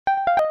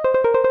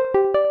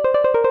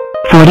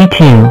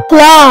42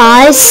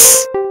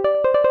 plus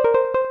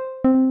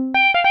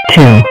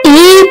 2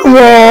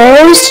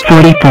 equals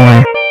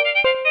 44.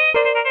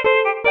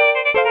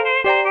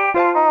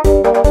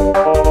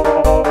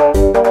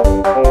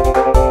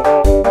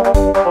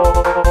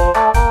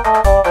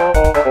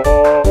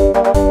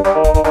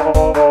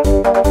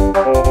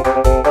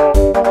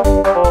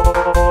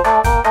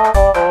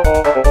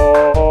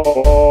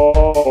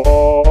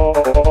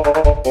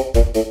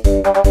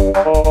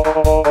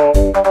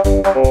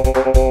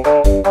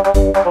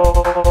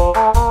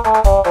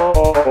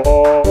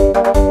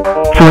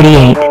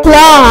 48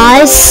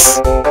 plus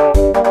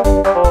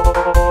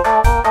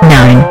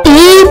 9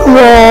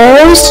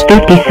 equals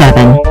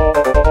 57.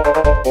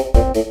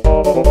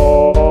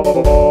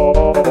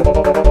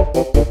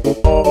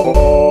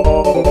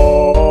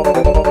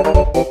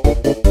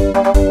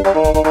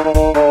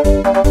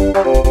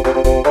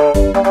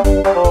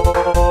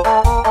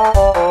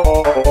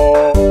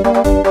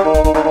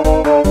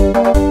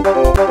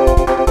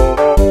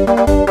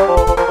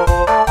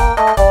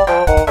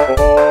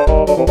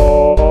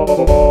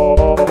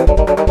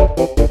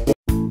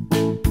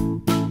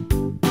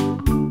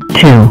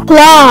 2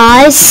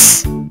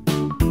 plus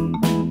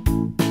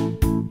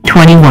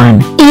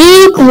 21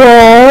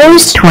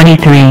 equals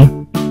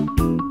 23.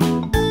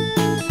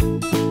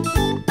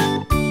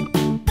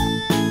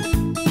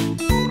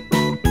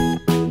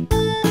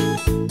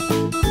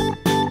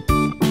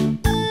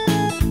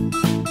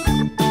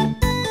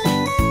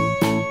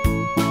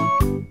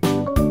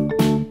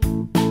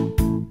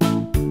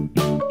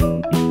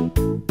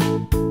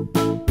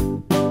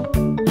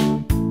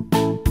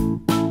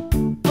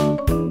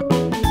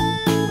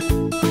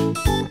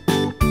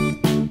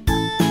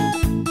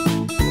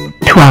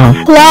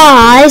 12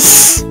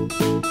 plus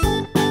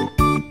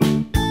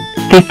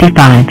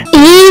 55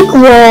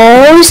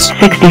 equals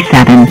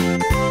 67.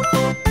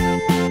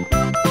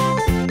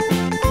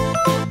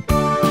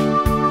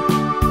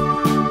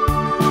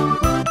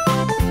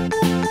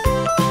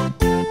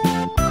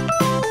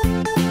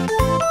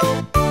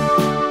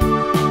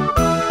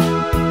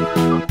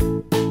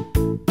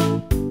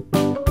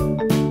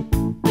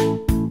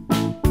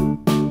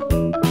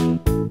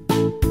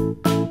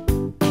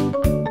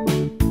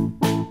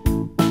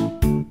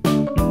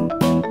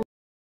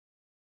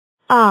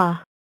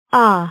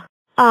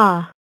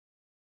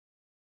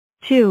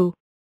 2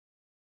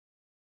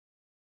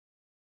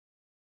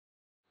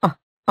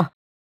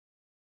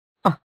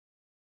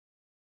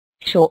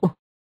 Show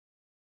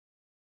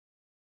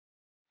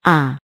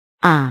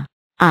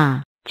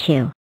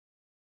 2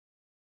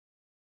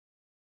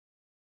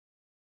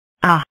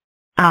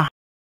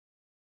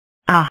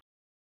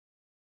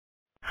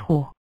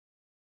 4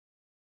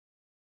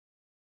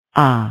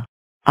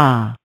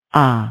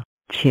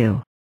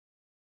 2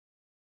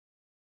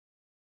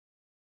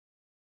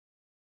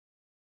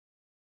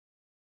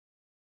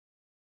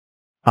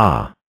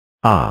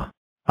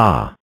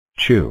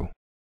 chew. 2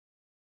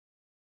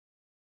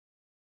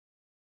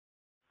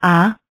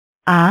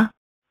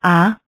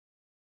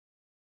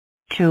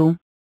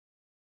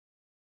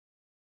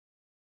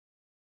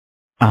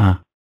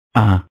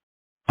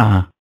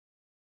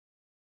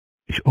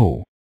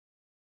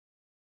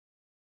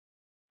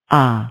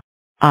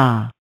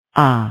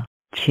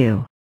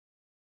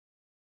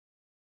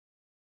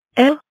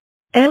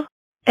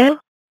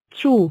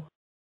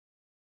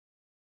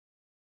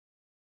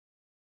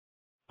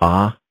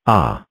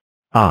 Oh.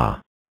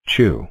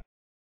 2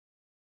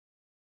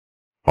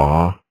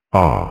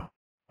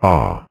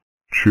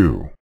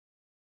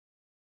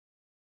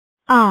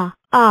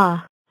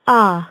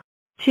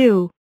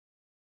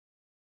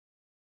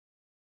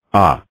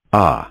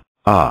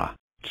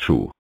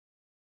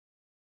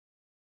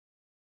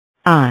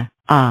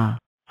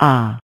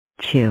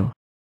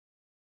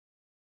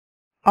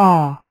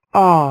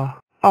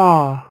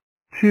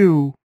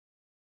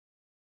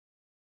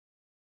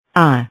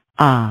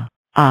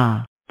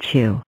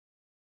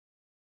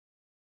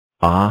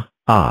 Q Chew. Chew.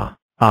 2 Chew.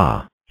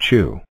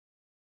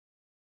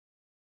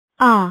 2 Chew.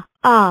 2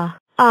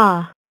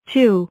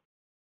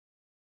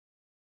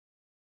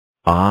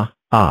 Chew.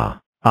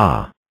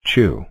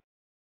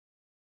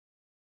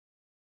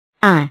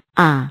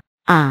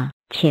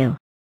 2 Chew.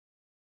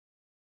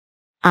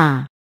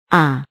 2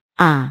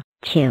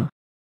 2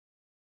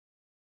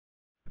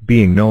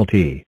 Being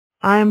naughty.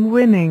 I'm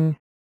winning.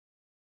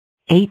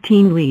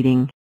 18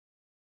 leading.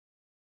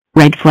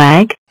 Red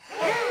flag.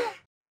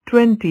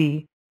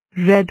 20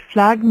 Red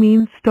flag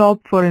means stop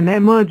for an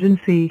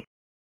emergency.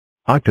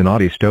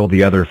 Octonaughty stole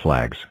the other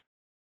flags.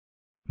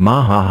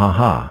 Ma ha ha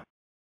ha.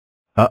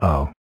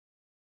 Uh-oh.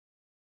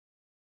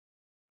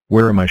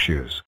 Where are my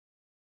shoes?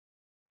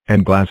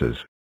 And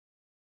glasses?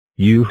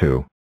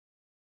 Yoo-hoo.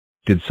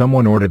 Did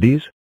someone order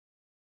these?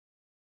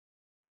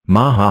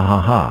 Ma ha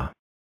ha ha.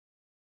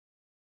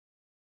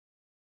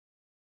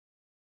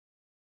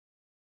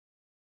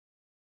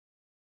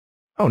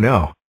 Oh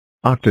no.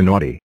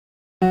 Octonaughty.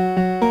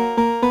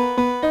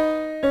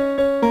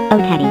 Oh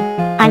Teddy,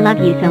 I love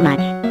you so much.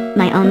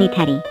 My only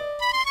Teddy.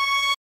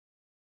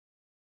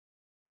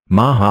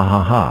 Ma ha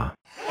ha ha.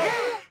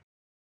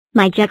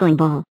 My juggling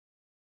ball.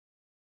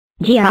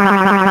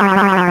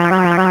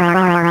 grrrr.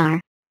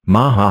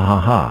 Ma ha ha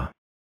ha.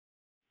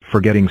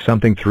 Forgetting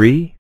something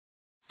 3?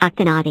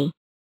 Octonaughty.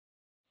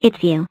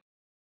 It's you.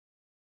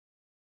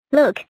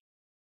 Look.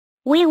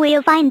 We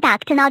will find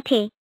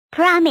Octonaughty.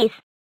 Promise.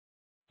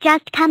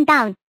 Just calm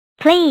down,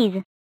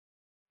 please.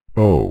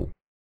 Oh.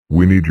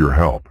 We need your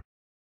help.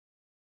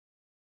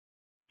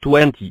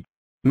 20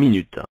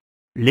 minutes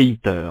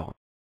later.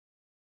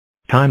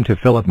 Time to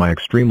fill up my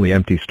extremely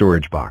empty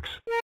storage box.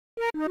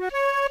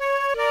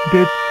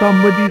 Did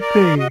somebody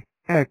say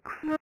X?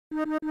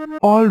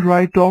 All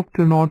right,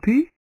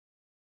 Octonaughty.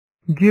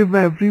 Give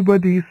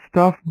everybody's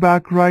stuff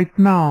back right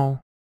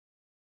now.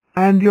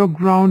 And you're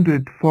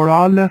grounded for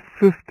our last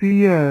 50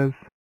 years.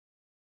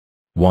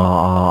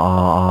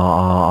 Wah.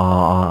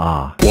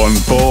 1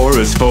 4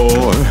 is 4,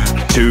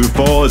 2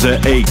 4s are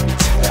 8,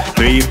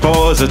 3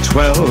 4s are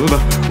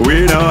 12,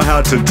 we know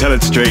how to tell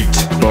it straight.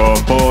 4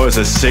 4s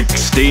are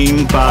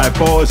 16, 5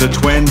 4s are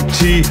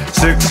 20,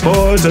 6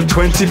 4s are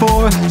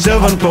 24,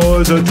 7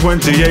 4s are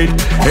 28, 8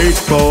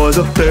 4s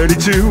are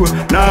 32,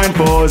 9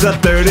 4s are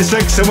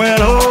 36, and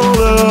when all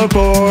the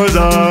 4s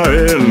are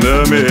in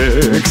the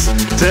mix,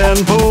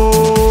 10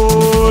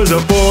 4s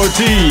are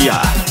 40.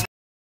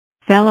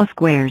 Fellow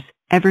squares,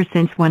 ever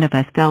since one of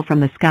us fell from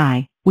the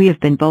sky, we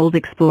have been bold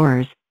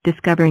explorers,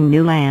 discovering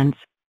new lands,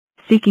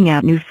 seeking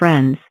out new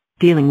friends,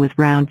 dealing with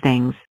round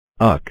things.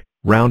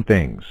 Round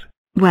things.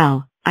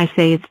 Well, I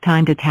say it's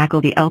time to tackle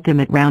the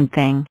ultimate round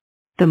thing,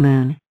 the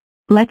moon.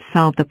 Let's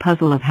solve the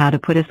puzzle of how to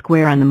put a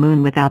square on the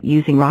moon without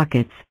using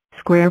rockets,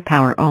 square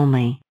power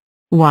only.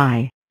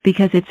 Why?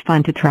 Because it's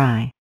fun to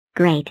try.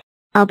 Great.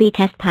 I'll be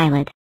test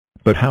pilot.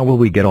 But how will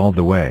we get all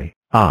the way?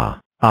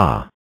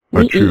 Achoo.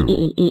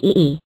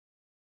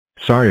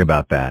 Sorry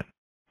about that.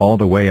 All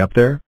the way up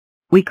there?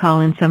 We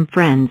call in some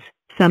friends,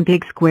 some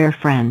big square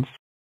friends.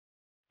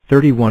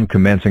 31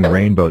 commencing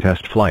rainbow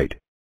test flight.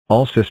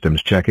 All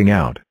systems checking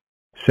out.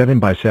 7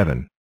 by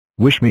 7.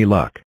 Wish me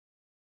luck.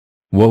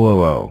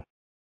 Whoa.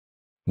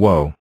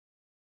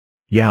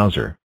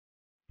 Yowzer.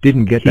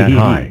 Didn't get that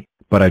high,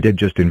 but I did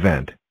just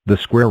invent the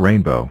square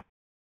rainbow.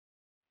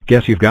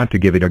 Guess you've got to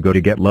give it a go to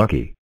get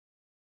lucky.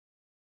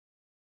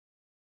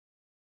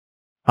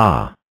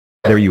 Ah,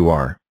 there you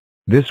are.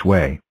 This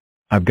way.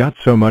 I've got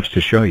so much to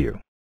show you.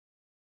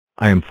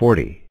 I am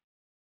 40.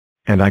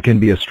 And I can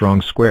be a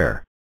strong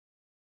square.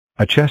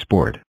 A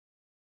chessboard.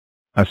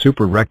 A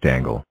super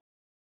rectangle.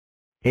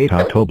 8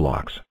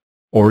 octoblocks.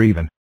 Or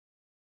even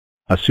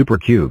a super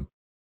cube.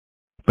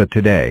 But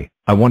today,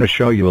 I want to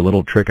show you a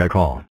little trick I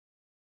call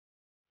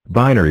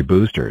binary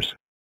boosters.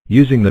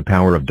 Using the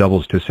power of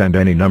doubles to send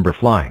any number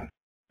flying.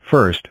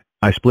 First,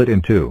 I split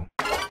in 2.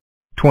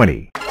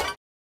 20.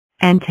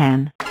 And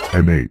 10.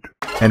 And 8.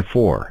 And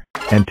 4.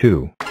 And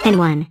 2. And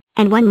 1.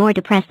 And 1 more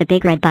to press the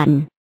big red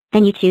button.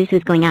 Then you choose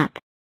who's going up.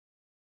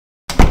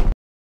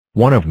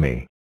 1 of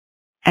me.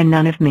 And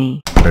none of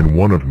me. And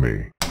 1 of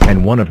me.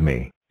 And 1 of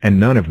me. And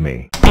none of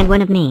me. And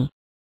 1 of me.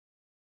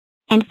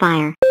 And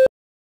fire.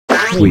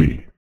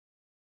 Sweet.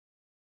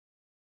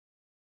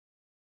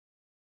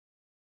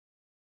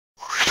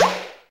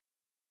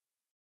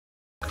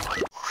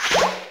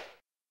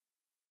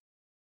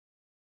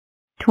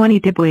 "20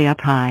 did way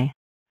up high.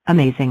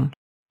 Amazing.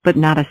 But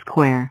not a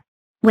square.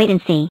 Wait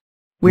and see.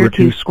 We're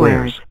 2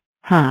 squares.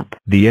 Hop.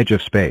 The edge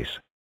of space.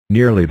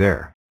 Nearly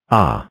there.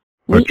 Ah.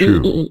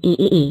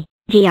 Achoo.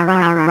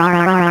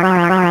 Grrrr.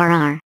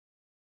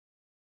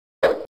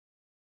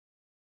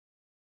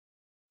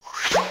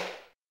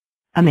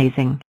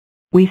 Amazing.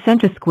 We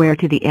sent a square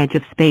to the edge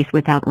of space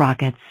without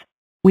rockets.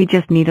 We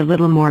just need a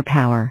little more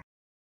power.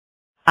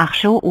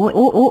 Achoo.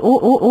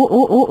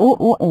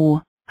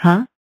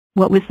 Huh?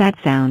 What was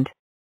that sound?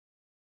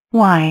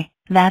 Why,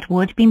 that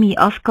would be me,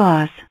 of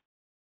course.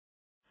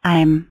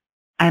 I'm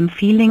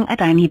feeling a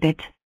tiny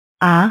bit.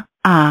 Oh.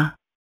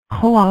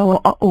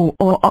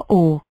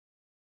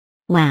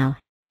 Wow.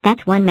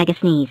 That's 1 mega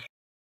sneeze.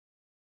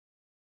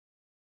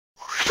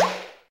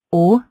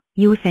 Oh,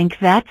 you think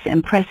that's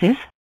impressive?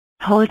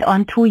 Hold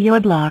on to your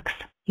blocks.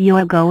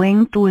 You're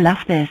going to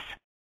love this.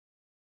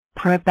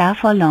 Prepare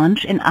for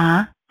launch in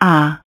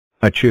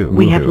Achoo.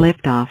 We have Woohoo.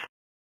 liftoff.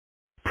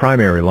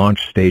 Primary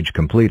launch stage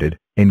completed.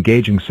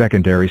 Engaging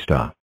secondary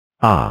stop.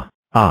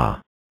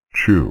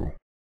 Chew.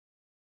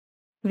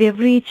 We've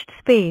reached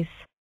space.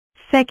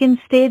 Second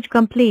stage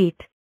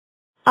complete.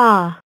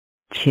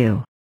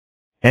 Chew.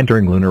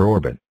 Entering lunar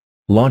orbit.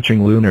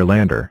 Launching lunar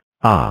lander.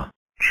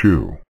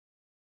 Chew.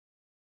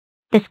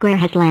 The square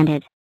has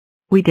landed.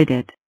 We did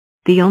it.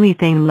 The only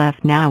thing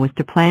left now is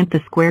to plant the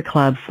Square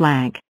Club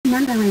flag.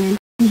 Numberland,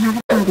 we have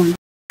a problem.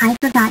 I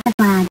forgot the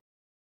flag.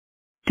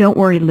 Don't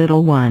worry,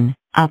 little one.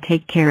 I'll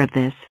take care of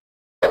this.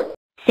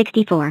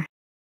 64.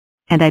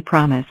 And I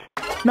promise.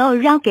 No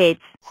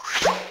rockets.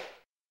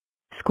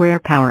 Square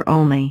power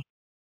only.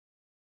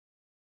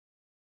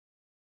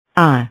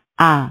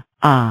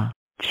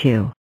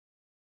 Chew.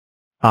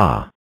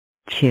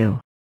 Chew.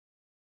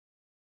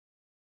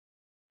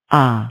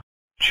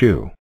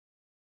 Chew.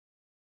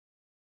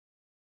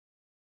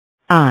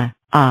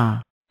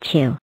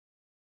 Chew.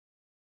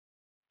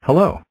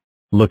 Hello.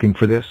 Looking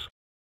for this?